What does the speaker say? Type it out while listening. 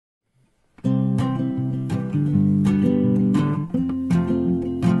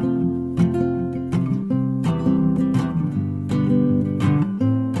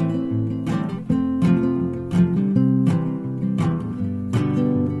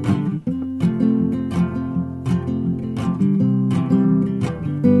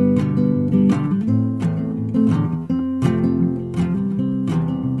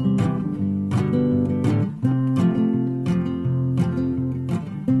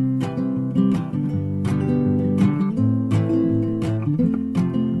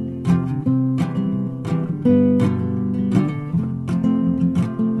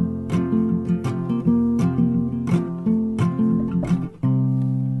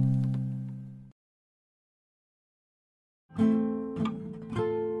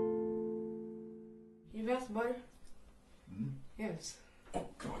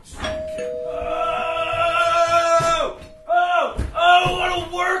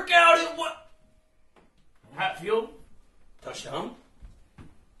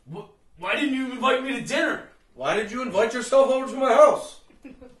me to dinner. Why did you invite yourself over to my house?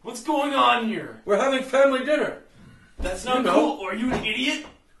 What's going on here? We're having family dinner. That's not You know. cool. Are you an idiot?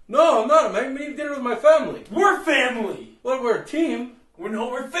 No, I'm not. I'm having dinner with my family. We're family. Well, we're a team.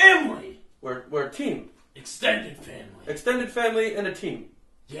 We're family. We're a team. Extended family. Extended family and a team.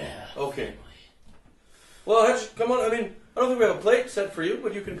 Yeah. Okay. Family. Well, Hedge, come on. I mean, I don't think we have a plate set for you,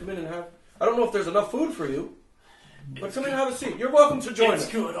 but you can come in and have... I don't know if there's enough food for you, but come in and have a seat. You're welcome to join us.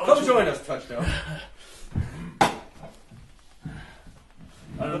 Good. Come join us, Touchdown.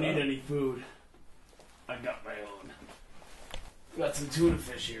 I don't need any food. I got my own. Got some tuna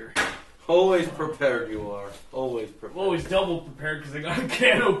fish here. Always prepared you are. Always prepared. I'm always double prepared because I got a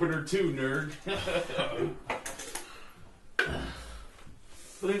can opener too, nerd.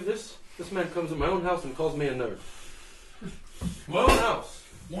 Believe this? This man comes to my own house and calls me a nerd. Well, My own house.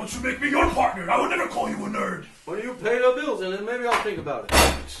 won't you make me your partner? I would never call you a nerd. When you pay the bills, and then maybe I'll think about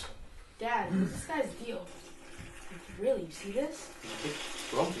it. Dad, what's this guy's deal? Really, you see this? It's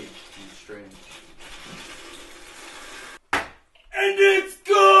grumpy and strange.